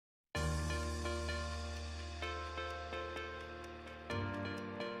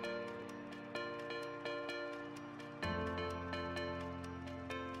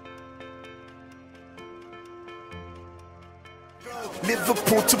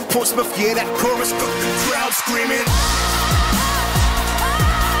Liverpool to Portsmouth, yeah, that chorus got the crowd screaming.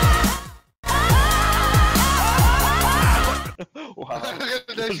 Wow.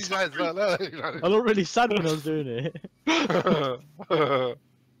 I looked really sad when I was doing it.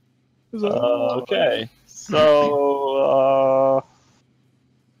 Okay, so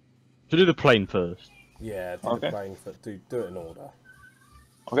to do the plane first. Yeah, do the plane for do it in order.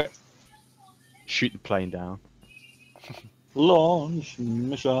 Okay. Shoot the plane down. Launch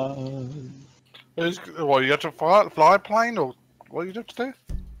mission. What, you have to fly a plane, or what you have to do?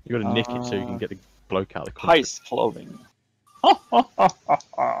 You gotta nick it so you can get the bloke out of the car. Heist clothing. Oh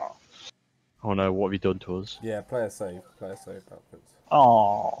no, what have you done to us? Yeah, play a save backwards.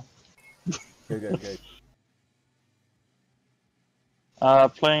 Oh. Go.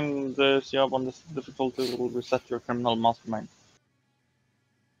 Playing the job on this difficulty will reset your criminal mastermind.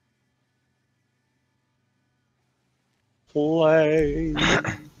 Play.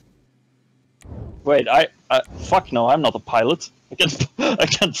 Wait, fuck no, I'm not a pilot. I can't fly. I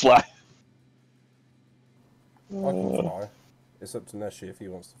can fly. It's up to Neshi if he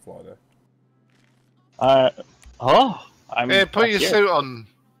wants to fly there. Yeah, put your suit on.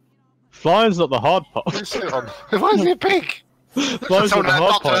 Flying's not the hard part. Put your suit on. Why is he a pig? Flying's not the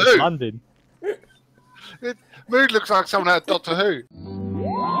hard part, it's landing. Mood looks like someone out of Doctor Who.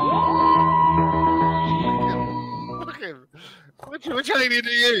 Look at him. Which alien are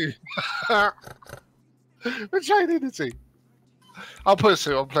you? Which alien is he? I'll put a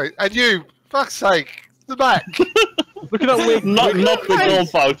suit on, please. And you, fuck's sake, the back. Look at that wig. Not the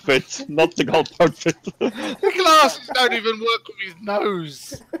golf outfit. Not the golf outfit. The glasses don't even work with his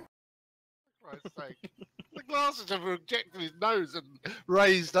nose. For Christ's sake. The glasses have rejected his nose and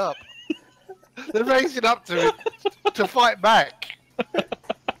raised up. They're raising up to fight back.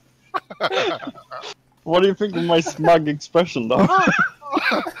 What do you think of my smug expression, though?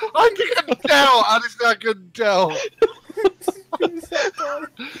 I couldn't tell. Honestly, I couldn't tell.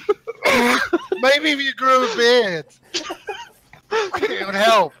 Maybe if you grew a beard, it would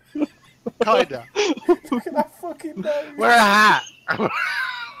help. Kinda. Look at that fucking nose. Wear a hat.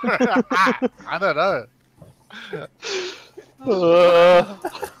 I don't know.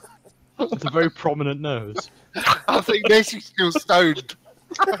 It's a very prominent nose. I think Nessie's still stoned.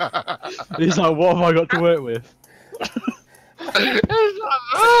 He's like, what have I got to work with? I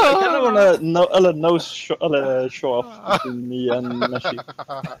kind of want to nose show off between me and Neshi.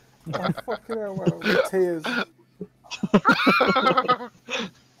 Oh, fucking hell, man, with tears.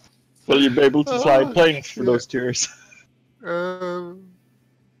 Will you be able to fly planes for those tears? Oh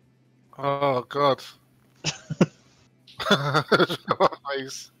god.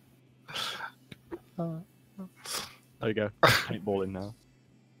 Nice. There you go. Paintballing now.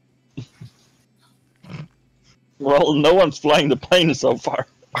 Well, no one's flying the plane so far.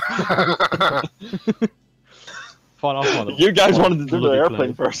 Fine, I'll fly the You guys wanted to do the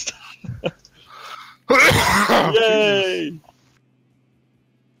airplane first. Yay!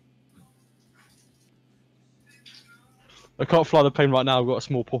 I can't fly the plane right now, I've got a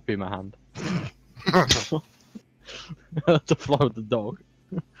small puppy in my hand. I have to fly with the dog.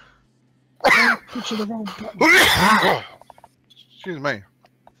 Excuse me.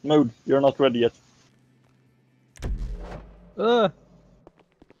 Mood, you're not ready yet. Too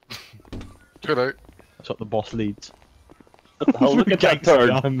late. That's what the boss leads. What the hell? Look at that turn.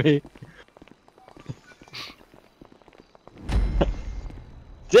 Behind me.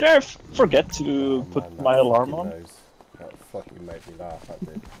 Did I forget to put my alarm on? That fucking made me laugh, that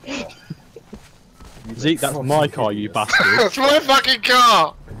did. Zeke, that's my car, you bastard. That's my fucking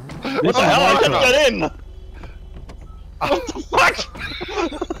car! What the hell? I can't get in! What the fuck?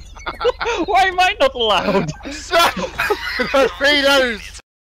 Why am I not allowed? Pedos! It's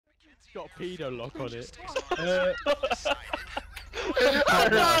got a pedo lock on it.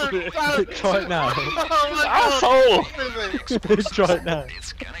 Try it now. Oh my Asshole! Try it now.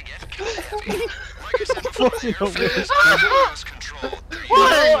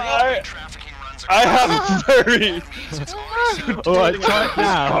 I have very... Alright, try it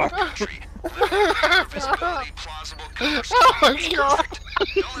now. Oh my god!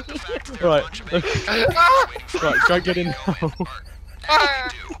 Right, right, try and get in now.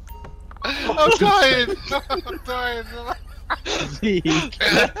 I'm dying! I'm dying! Zeke.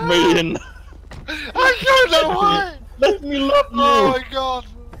 Let me in! I don't know why! Let me love you! Oh my god!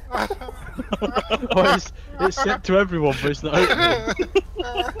 Oh, it's set to everyone, but it's not opening.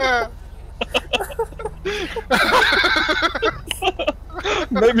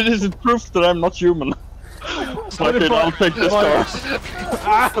 Maybe this is proof that I'm not human. Fuck it, I'll take this car.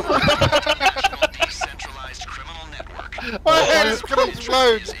 Decentralized criminal network. My head is gonna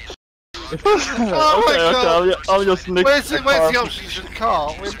explode! Oh my god! Okay, I'll just nick Where's the the car. options in the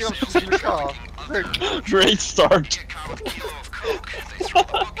car? Where's the options in the car? Quick. Great start.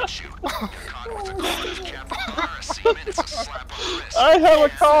 I have a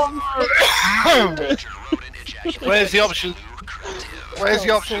car. Where's the options? Where's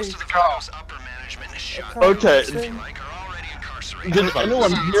the options to the car? Okay. Did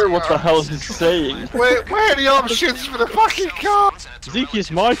anyone hear what the hell he's saying? Where are the options for the fucking car? Zeke,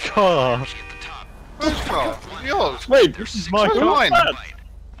 it's my car. Whose car? Yours? Wait, This is my Where's car. mine?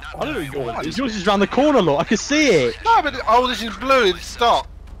 I don't know yours. Yours is round the corner, look. I can see it. No, but oh, this is blue. It's stock.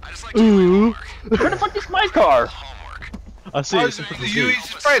 Ooh. where the fuck is my car? I see Oh, it. are you his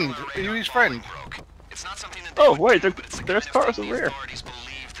friend? Are you his friend? Oh wait, there's cars over here.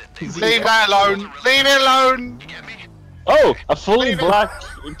 Leave that alone. Leave it alone. Oh, a fully black.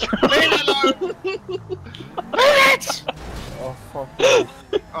 Leave it alone. Leave it. Oh, fuck me.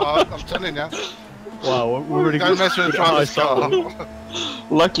 Oh, I'm telling you. Wow, we're really Don't good. mess with good at Travis' Heist, car.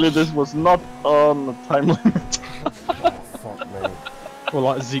 Luckily, this was not on the time limit. Oh, fuck me. Well,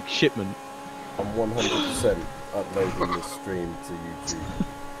 like Zeke shipment. I'm 100% uploading this stream to YouTube.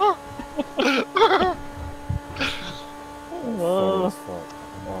 Funny as fuck.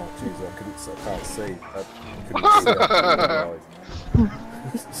 Oh, jeez, I can't see. I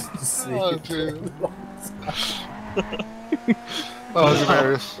couldn't see. Oh, dear. Oh, that's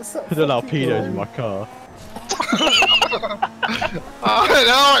hilarious. I don't allow pedos in my car. I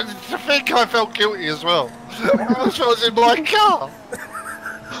know, I think I felt guilty as well. I thought it was in my car.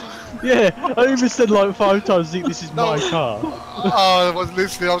 Yeah, I even said like 5 times, Zeke, this is my car. Oh, I wasn't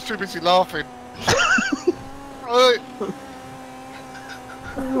listening, I was too busy laughing.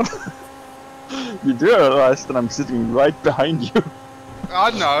 You do realize that I'm sitting right behind you.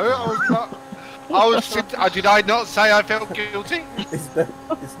 I know, I was not. I was. Did I not say I felt guilty? His nose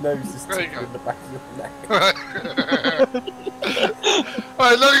is There you sticking go. in the back of your neck.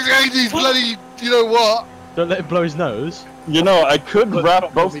 Alright, look at these bloody. You know what? Don't let him blow his nose. You know, I could But wrap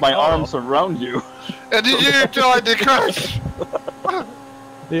not both with my the car. arms around you. And did you try to crash?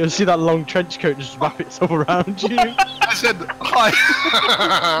 You'll see that long trench coat just wrap itself around you. I said hi.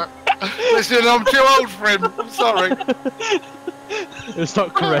 Listen, I'm too old for him. I'm sorry. It'll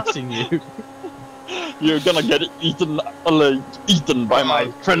start caressing you. You're gonna get eaten by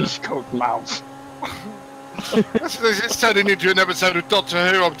my trench coat mouth. This is turning into an episode of Doctor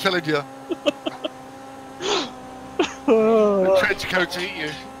Who. I'm telling you. The trench coats eat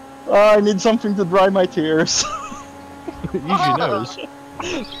you. I need something to dry my tears. Use your nose.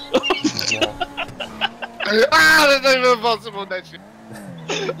 That's not even possible, that shit.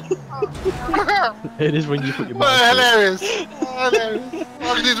 It is when you put your Well, mouth. hilarious. Hilarious.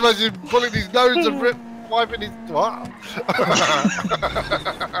 I can just imagine pulling his nose and wiping his. What?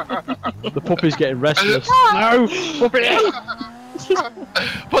 The puppy's getting restless. No! Puppy!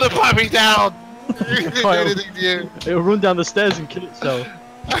 Put the puppy down! He didn't do anything to you. It'll run down the stairs and kill itself.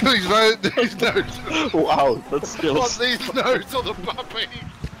 His nose. Wow, that's What's skills. his nose on the puppy?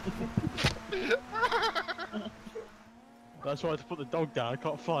 That's why I had to put the dog down. I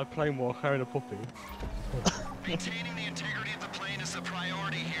can't fly a plane while carrying a puppy. Maintaining the integrity of the plane is the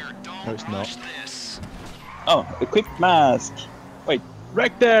priority here. Don't No, it's not. rush this. Oh, equipped mask. Wait,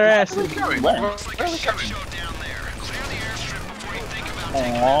 Wreck their asses! where? Looks like a shit show down there. Clear the airstrip before you think about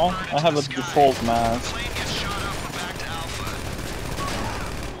taking Aww, I have a default mask. plane gets shot up and back to Alpha.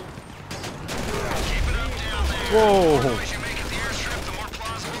 Keep it up down there. Whoa! As you make it the airstrip, the more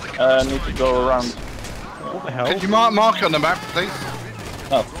plausible the I need to go around. What the hell? Could you mark it on the map, please?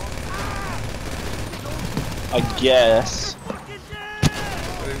 Oh. I guess.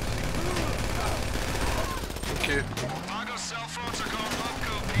 Thank you. Chicago cell phones are going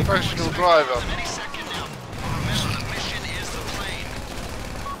loco. Professional driver. Any second now. Remember, the mission is the plane.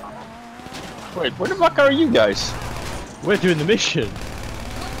 Wait, where the fuck are you guys? We're doing the mission.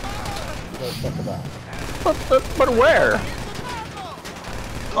 Don't fuck about. But where?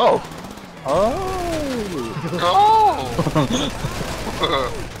 Oh. Oh. Oh!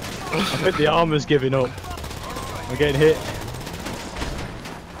 I think the armor's giving up. We're getting hit.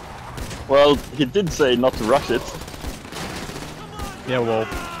 Well, he did say not to rush it. Yeah, well,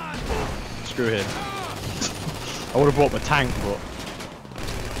 screw him. I would have brought my tank, but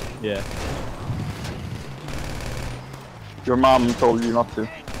yeah, Your mom told you not to.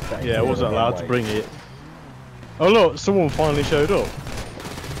 yeah, I wasn't allowed to bring it. Oh look, someone finally showed up.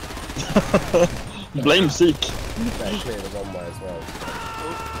 Blame Zeke. Better clear the runway as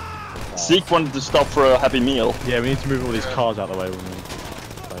well. Zeke wanted to stop for a happy meal. Yeah, we need to move all these cars out of the way when we're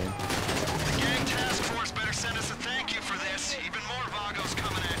playing. The gang task force better send us a thank you for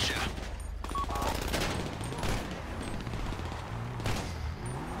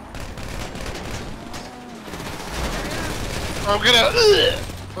I'm gonna.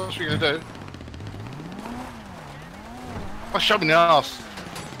 What's she gonna do? I shot me in the ass.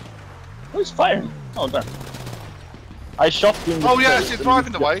 Who's firing? Oh, there. I shot him. In the Oh yeah, face she's and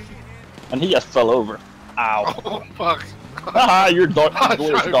driving he- away. And he just fell over. Ow. Oh fuck! Haha, your dog I is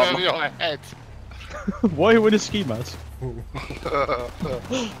drove gone. over your head. Why are you in a ski mask?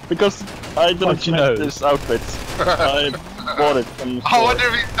 Because I didn't How'd you know? make this outfit. I bought it from the I store. wonder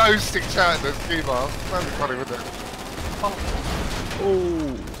if his nose sticks out in the ski mask. That'd be funny, wouldn't it?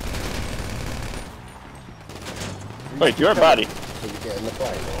 Oh. Wait, you're a baddie. Did you get in the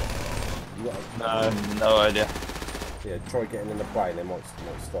plane or? You got, No idea. yeah, try getting in the plane, they might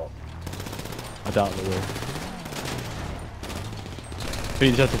stop. I doubt they will. You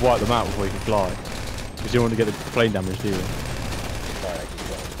just have to wipe them out before you can fly. Because you don't want to get the plane damage, do you? Right, they keep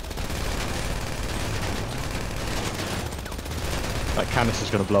going. That canister's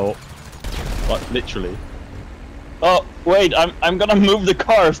gonna blow up. Like, literally. Oh, wait, I'm gonna move the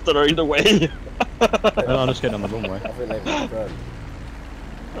cars that are in the way. No, I'm just getting on the runway. I think they've returned.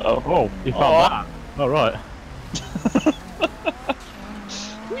 Oh, you found that. Oh, right.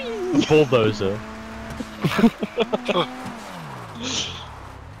 A bulldozer.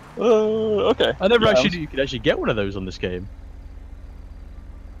 Okay. I never Yeah, actually knew you could actually get one of those on this game.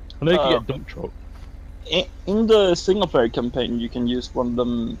 I know you can get a dump truck. In the single player campaign, you can use one of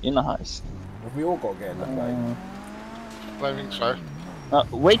them in a heist. Have we all got to get in the plane? I don't think so.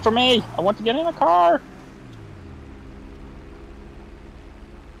 Wait for me! I want to get in a car!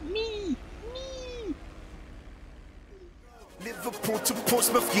 Me! Liverpool to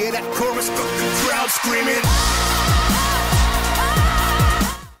Portsmouth, yeah, that chorus got the crowd screaming.